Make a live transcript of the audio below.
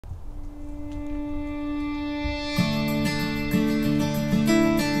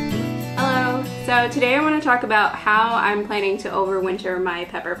So today I want to talk about how I'm planning to overwinter my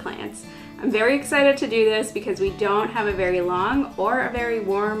pepper plants. I'm very excited to do this because we don't have a very long or a very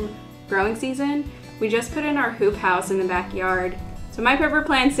warm growing season. We just put in our hoop house in the backyard. So my pepper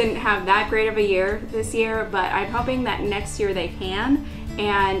plants didn't have that great of a year this year, but I'm hoping that next year they can.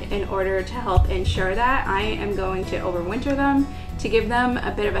 And in order to help ensure that, I am going to overwinter them to give them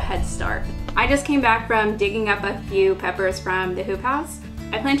a bit of a head start. I just came back from digging up a few peppers from the hoop house.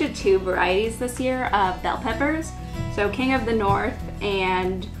 I planted 2 varieties this year of bell peppers. So King of the North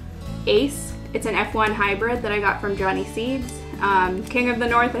and Ace. It's an F1 hybrid that I got from Johnny Seeds. King of the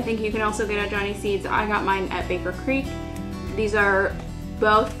North, I think you can also get at Johnny Seeds. I got mine at Baker Creek. These are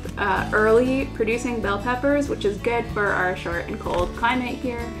both early producing bell peppers, which is good for our short and cold climate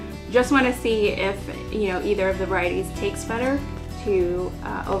here. Just want to see if either of the varieties takes better to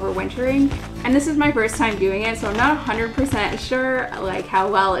overwintering. And this is my first time doing it, so I'm not 100% sure like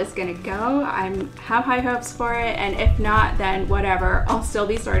how well it's gonna go. I have high hopes for it, and if not, then whatever. I'll still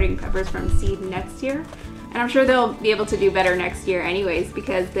be starting peppers from seed next year. And I'm sure they'll be able to do better next year anyways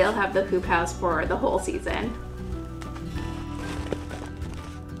because they'll have the hoop house for the whole season.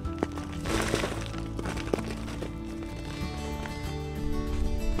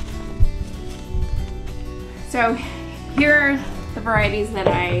 So here are the varieties that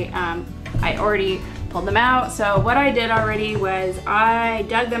I already pulled them out. So what I did already was I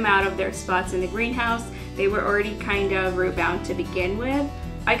dug them out of their spots in the greenhouse. They were already kind of root bound to begin with.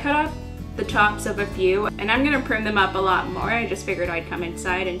 I cut up the tops of a few, and I'm gonna prune them up a lot more. I just figured I'd come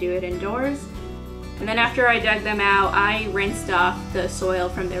inside and do it indoors. And then after I dug them out, I rinsed off the soil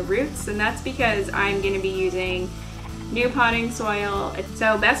from their roots, and that's because I'm gonna be using new potting soil.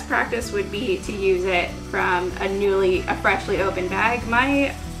 So best practice would be to use it from a freshly opened bag.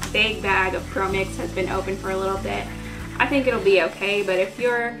 My big bag of Pro Mix has been open for a little bit. I think it'll be okay, but if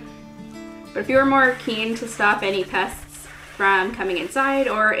you're more keen to stop any pests from coming inside,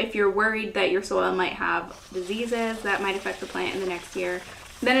 or if you're worried that your soil might have diseases that might affect the plant in the next year,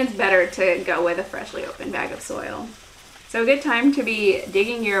 then it's better to go with a freshly opened bag of soil. So a good time to be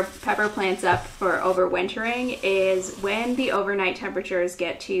digging your pepper plants up for overwintering is when the overnight temperatures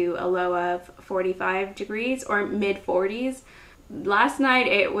get to a low of 45 degrees or mid 40s. Last night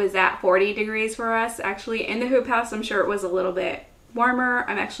it was at 40 degrees for us. Actually in the hoop house I'm sure it was a little bit warmer.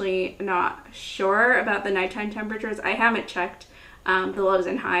 I'm actually not sure about the nighttime temperatures. I haven't checked the lows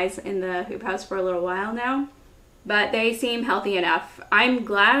and highs in the hoop house for a little while now, but they seem healthy enough. I'm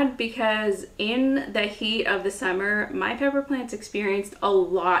glad because in the heat of the summer, my pepper plants experienced a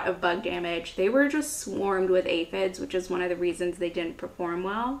lot of bug damage. They were just swarmed with aphids, which is one of the reasons they didn't perform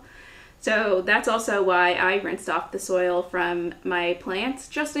well. So that's also why I rinsed off the soil from my plants,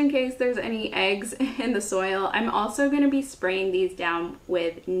 just in case there's any eggs in the soil. I'm also gonna be spraying these down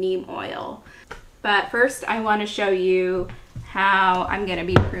with neem oil. But first I wanna show you how I'm gonna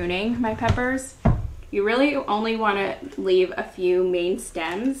be pruning my peppers. You really only want to leave a few main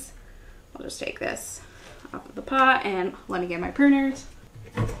stems. I'll just take this off of the pot and let me get my pruners.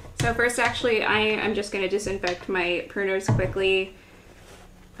 So first actually I'm just going to disinfect my pruners quickly.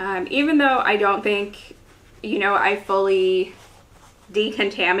 Even though I don't think, I fully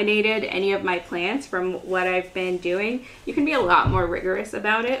decontaminated any of my plants from what I've been doing, you can be a lot more rigorous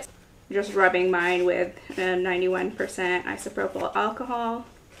about it. Just rubbing mine with 91% isopropyl alcohol.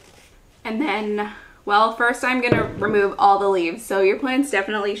 And then, well, first I'm gonna remove all the leaves. So your plants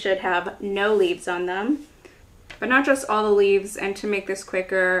definitely should have no leaves on them, but not just all the leaves. And to make this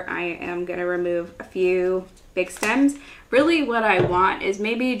quicker, I am gonna remove a few big stems. Really what I want is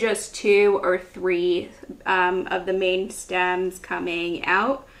maybe just 2 or 3 of the main stems coming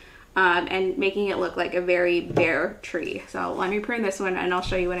out and making it look like a very bare tree. So let me prune this one and I'll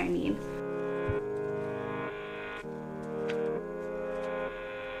show you what I mean.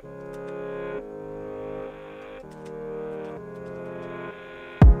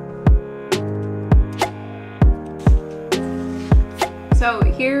 So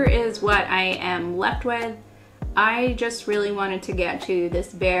here is what I am left with. I just really wanted to get to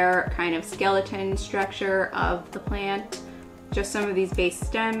this bare kind of skeleton structure of the plant. Just some of these base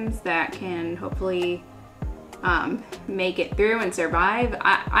stems that can hopefully make it through and survive.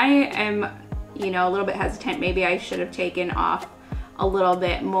 I am, a little bit hesitant. Maybe I should have taken off a little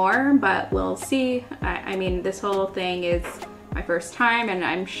bit more, but we'll see. I mean, this whole thing is my first time, and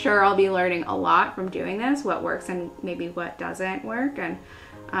I'm sure I'll be learning a lot from doing this, what works and maybe what doesn't work. And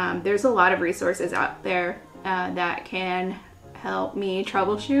there's a lot of resources out there that can help me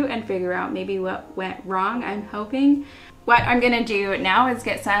troubleshoot and figure out maybe what went wrong, I'm hoping. What I'm gonna do now is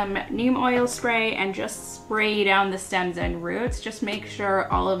get some neem oil spray and just spray down the stems and roots. Just make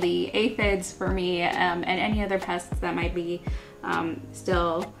sure all of the aphids for me and any other pests that might be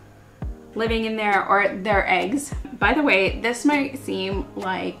still living in there, or their eggs. By the way, this might seem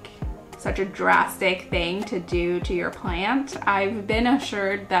like such a drastic thing to do to your plant. I've been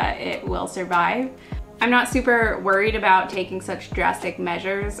assured that it will survive. I'm not super worried about taking such drastic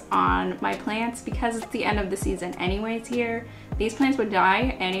measures on my plants because it's the end of the season anyways here. These plants would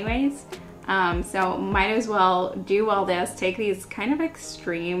die anyways, so might as well do all this, take these kind of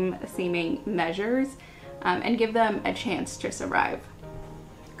extreme seeming measures and give them a chance to survive.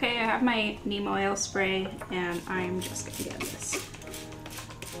 Okay, I have my neem oil spray and I'm just gonna get this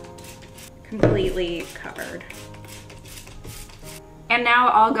completely covered. And now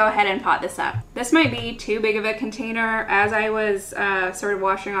I'll go ahead and pot this up. This might be too big of a container. As I was sort of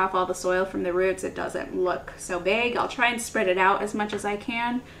washing off all the soil from the roots, it doesn't look so big. I'll try and spread it out as much as I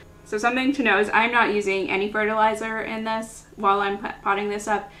can. So something to know is I'm not using any fertilizer in this while I'm potting this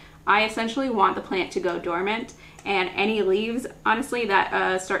up. I essentially want the plant to go dormant, and any leaves, honestly,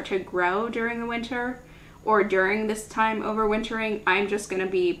 that start to grow during the winter or during this time overwintering, I'm just gonna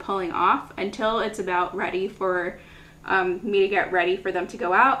be pulling off until it's about ready for me to get ready for them to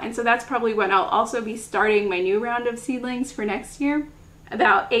go out. And so that's probably when I'll also be starting my new round of seedlings for next year,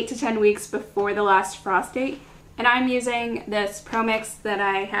 about 8 to 10 weeks before the last frost date. And I'm using this Pro Mix that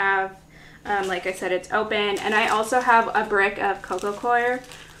I have, like I said, it's open, and I also have a brick of coco coir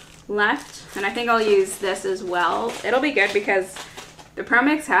left, and I think I'll use this as well. It'll be good because the Pro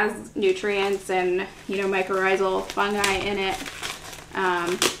Mix has nutrients and, you know, mycorrhizal fungi in it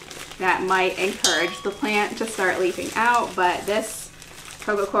that might encourage the plant to start leafing out, but this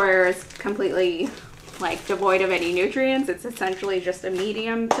coco coir is completely like devoid of any nutrients. It's essentially just a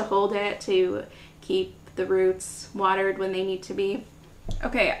medium to hold it, to keep the roots watered when they need to be.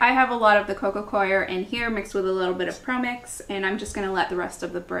 Okay, I have a lot of the coco coir in here mixed with a little bit of Pro Mix, and I'm just gonna let the rest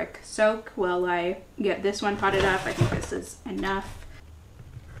of the brick soak while I get this one potted up. I think this is enough.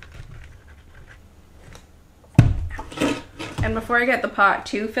 And before I get the pot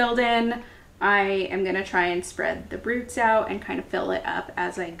too filled in, I am gonna try and spread the roots out and kind of fill it up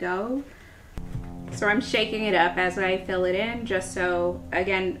as I go. So I'm shaking it up as I fill it in, just so,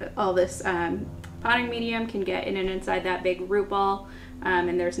 again, all this potting medium can get in and inside that big root ball,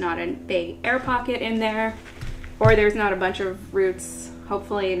 and there's not a big air pocket in there, or there's not a bunch of roots,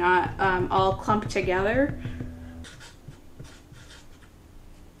 hopefully not all clumped together.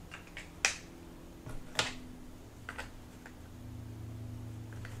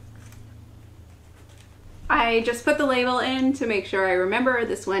 I just put the label in to make sure I remember.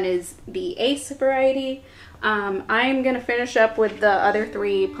 This one is the Ace variety. I'm gonna finish up with the other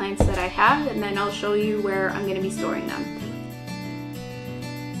 3 plants that I have, and then I'll show you where I'm gonna be storing them.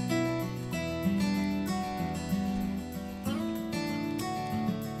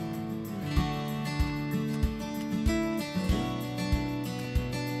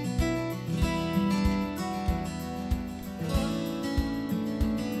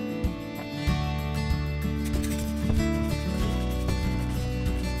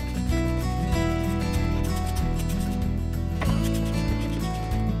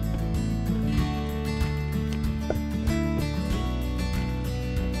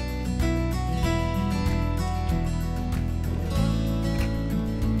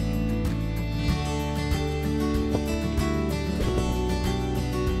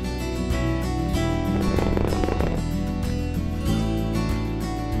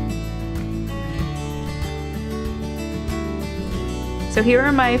 So here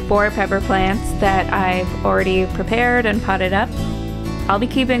are my 4 pepper plants that I've already prepared and potted up. I'll be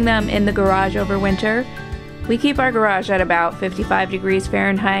keeping them in the garage over winter. We keep our garage at about 55 degrees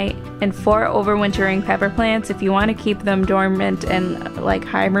Fahrenheit, and for overwintering pepper plants, if you want to keep them dormant and like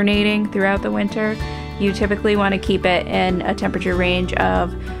hibernating throughout the winter, you typically want to keep it in a temperature range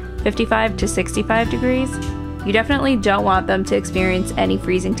of 55 to 65 degrees. You definitely don't want them to experience any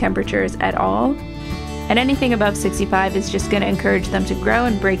freezing temperatures at all. And anything above 65 is just going to encourage them to grow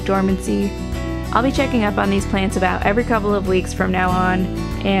and break dormancy. I'll be checking up on these plants about every couple of weeks from now on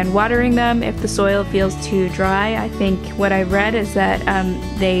and watering them if the soil feels too dry. I think what I've read is that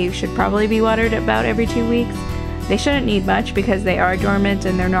they should probably be watered about every 2 weeks. They shouldn't need much because they are dormant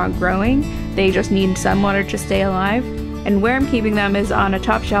and they're not growing. They just need some water to stay alive. And where I'm keeping them is on a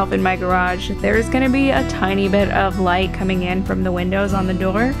top shelf in my garage. There's going to be a tiny bit of light coming in from the windows on the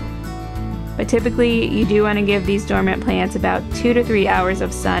door. But typically, you do want to give these dormant plants about 2 to 3 hours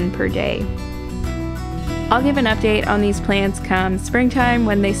of sun per day. I'll give an update on these plants come springtime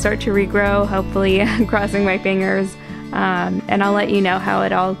when they start to regrow, hopefully, crossing my fingers. and I'll let you know how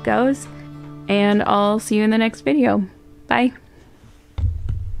it all goes. And I'll see you in the next video. Bye.